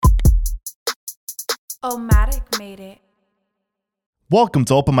Omatic made it. Welcome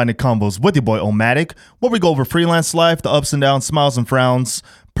to Open Minded Combos with your boy Omatic, where we go over freelance life, the ups and downs, smiles and frowns,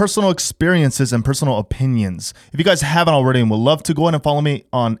 personal experiences, and personal opinions. If you guys haven't already and would love to, go ahead and follow me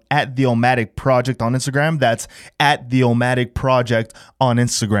on @theomatic project on Instagram. That's @theomatic project on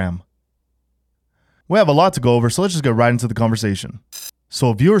Instagram. We have a lot to go over, so let's just get right into the conversation. So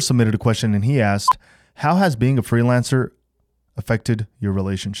a viewer submitted a question and he asked, how has being a freelancer affected your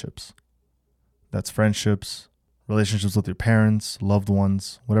relationships? That's friendships, relationships with your parents, loved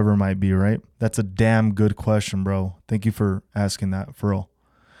ones, whatever it might be, right? That's a damn good question, bro. Thank you for asking that, for real.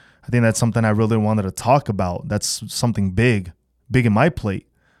 I think that's something I really wanted to talk about. That's something big in my plate.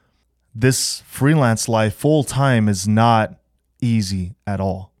 This freelance life full time is not easy at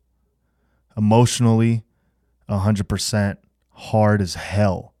all. Emotionally, 100% hard as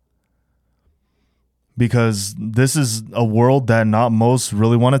hell. Because this is a world that not most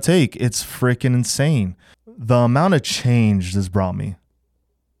really want to take. It's freaking insane. The amount of change this brought me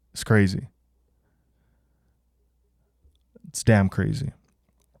is crazy. It's damn crazy.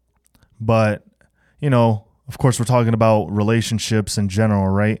 But, of course, we're talking about relationships in general,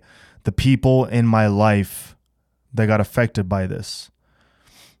 right? The people in my life that got affected by this.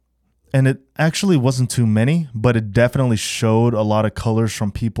 And it actually wasn't too many, but it definitely showed a lot of colors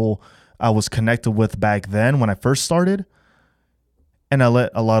from people I was connected with back then when I first started. And I let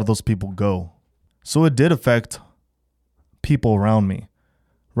a lot of those people go. So it did affect people around me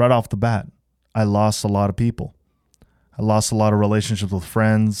right off the bat. I lost a lot of people. I lost a lot of relationships with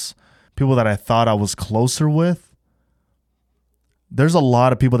friends, people that I thought I was closer with. There's a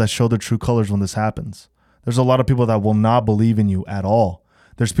lot of people that show their true colors when this happens. There's a lot of people that will not believe in you at all.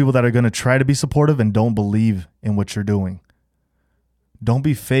 There's people that are going to try to be supportive and don't believe in what you're doing. Don't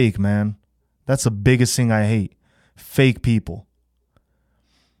be fake, man. That's the biggest thing I hate. Fake people.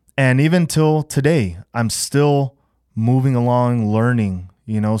 And even till today, I'm still moving along, learning,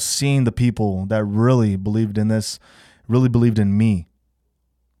 seeing the people that really believed in this, really believed in me.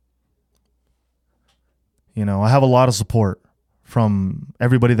 I have a lot of support from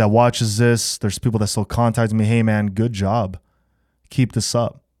everybody that watches this. There's people that still contact me. Hey, man, good job. Keep this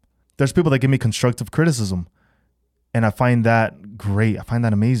up. There's people that give me constructive criticism. And I find that great. I find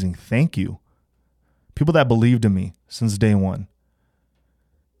that amazing. Thank you. People that believed in me since day one.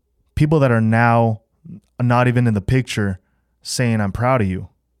 People that are now not even in the picture saying, I'm proud of you.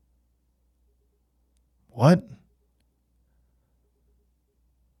 What?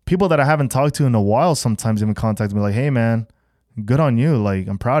 People that I haven't talked to in a while sometimes even contact me like, hey, man, good on you. Like,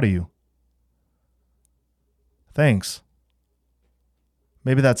 I'm proud of you. Thanks.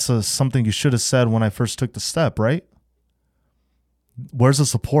 Maybe that's something you should have said when I first took the step, right? Where's the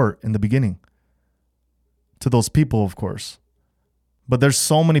support in the beginning? To those people, of course. But there's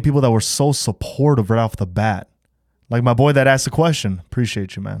so many people that were so supportive right off the bat. Like my boy that asked the question.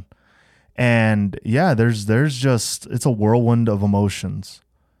 Appreciate you, man. And yeah, there's just, it's a whirlwind of emotions.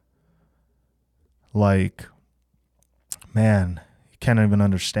 Like, man, you can't even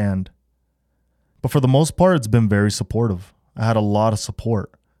understand. But for the most part, it's been very supportive. I had a lot of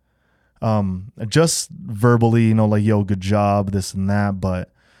support. Just verbally, like, yo, good job, this and that.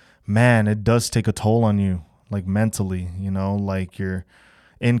 But man, it does take a toll on you, like mentally, like your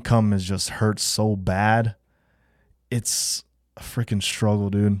income is just hurts so bad. It's a freaking struggle,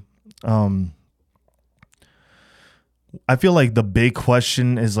 dude. I feel like the big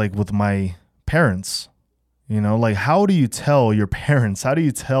question is like with my parents, like how do you tell your parents? How do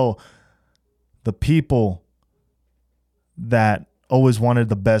you tell the people that always wanted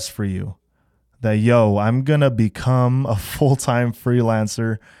the best for you that, yo, I'm going to become a full-time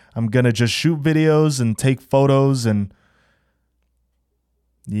freelancer. I'm going to just shoot videos and take photos. And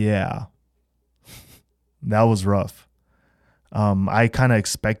yeah, that was rough. I kind of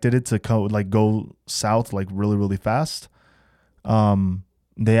expected it to go south like really, really fast.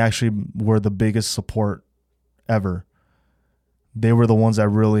 They actually were the biggest support ever. They were the ones that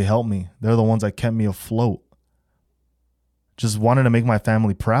really helped me. They're the ones that kept me afloat. Just wanted to make my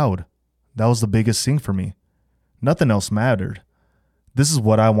family proud. That was the biggest thing for me. Nothing else mattered. This is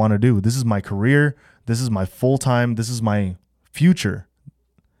what I want to do. This is my career. This is my full-time. This is my future.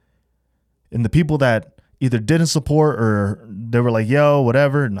 And the people that either didn't support or they were like, yo,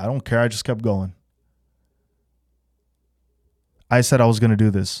 whatever, and I don't care. I just kept going. I said I was going to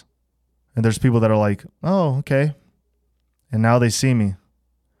do this. And there's people that are like, oh, okay. And now they see me.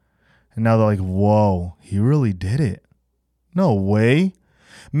 And now they're like, whoa, he really did it. No way.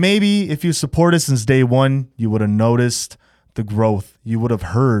 Maybe if you supported since day one, you would have noticed the growth. You would have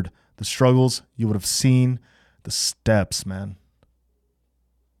heard the struggles. You would have seen the steps, man.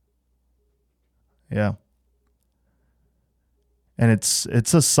 Yeah. And it's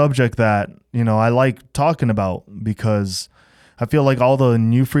a subject that, I like talking about because I feel like all the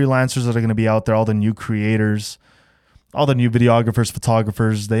new freelancers that are going to be out there, all the new creators, all the new videographers,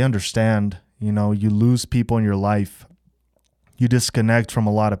 photographers, they understand, you lose people in your life. You disconnect from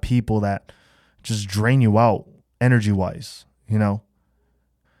a lot of people that just drain you out energy wise, I'm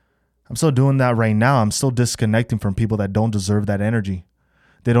still doing that right now. I'm still disconnecting from people that don't deserve that energy.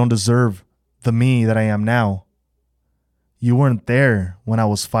 They don't deserve the me that I am now. You weren't there when I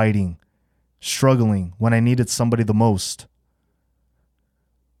was fighting, struggling, when I needed somebody the most.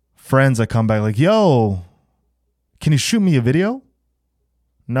 Friends that come back like, yo, can you shoot me a video?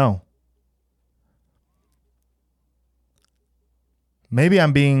 No. Maybe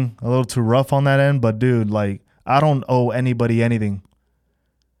I'm being a little too rough on that end, but dude, like, I don't owe anybody anything.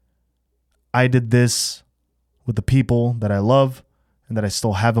 I did this with the people that I love and that I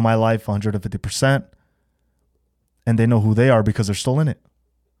still have in my life 150%. And they know who they are because they're still in it.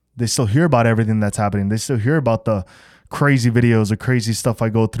 They still hear about everything that's happening. They still hear about the crazy videos or crazy stuff I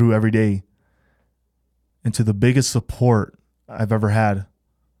go through every day. And to the biggest support I've ever had,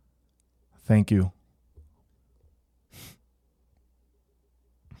 thank you.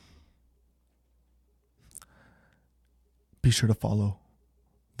 Be sure to follow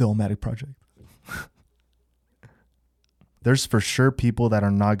the Omatic Project. There's for sure people that are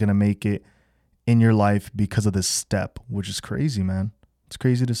not going to make it in your life because of this step, which is crazy, man. It's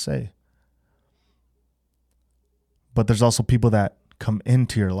crazy to say. But there's also people that come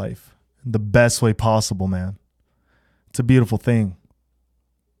into your life the best way possible, man. It's a beautiful thing.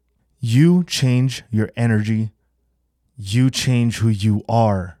 You change your energy. You change who you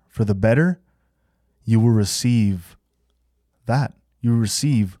are for the better. You will receive that. You will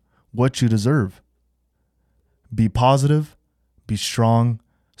receive what you deserve. Be positive, be strong,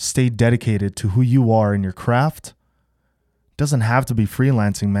 stay dedicated to who you are in your craft. Doesn't have to be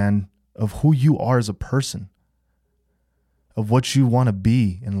freelancing, man, of who you are as a person, of what you want to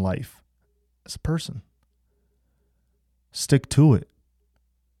be in life as a person. Stick to it.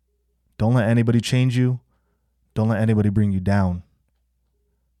 Don't let anybody change you. Don't let anybody bring you down.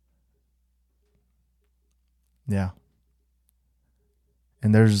 Yeah.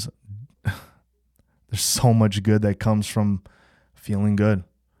 And there's so much good that comes from feeling good,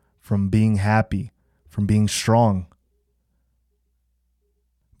 from being happy, from being strong.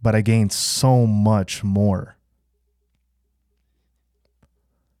 But I gained so much more.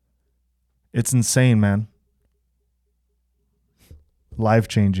 It's insane, man.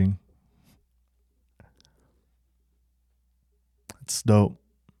 Life-changing. It's dope.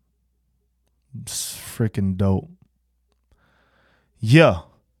 It's freaking dope. Yeah.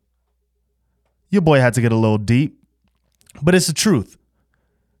 Your boy had to get a little deep, but it's the truth.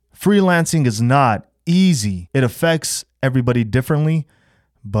 Freelancing is not easy. It affects everybody differently,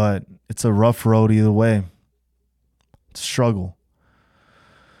 but it's a rough road either way. It's a struggle.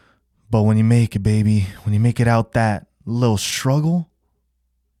 But when you make it, baby, when you make it out that little struggle,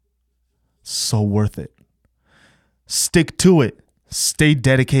 so worth it. Stick to it. Stay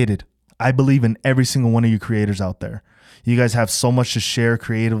dedicated. I believe in every single one of you creators out there. You guys have so much to share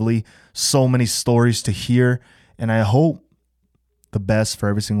creatively, so many stories to hear, and I hope the best for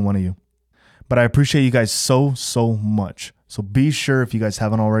every single one of you. But I appreciate you guys so much. So be sure, if you guys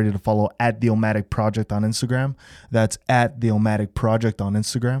haven't already, to follow at the Omatic Project on Instagram. That's at the Omatic Project on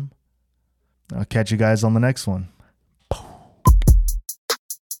Instagram. I'll catch you guys on the next one.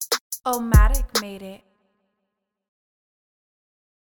 Omatic made it.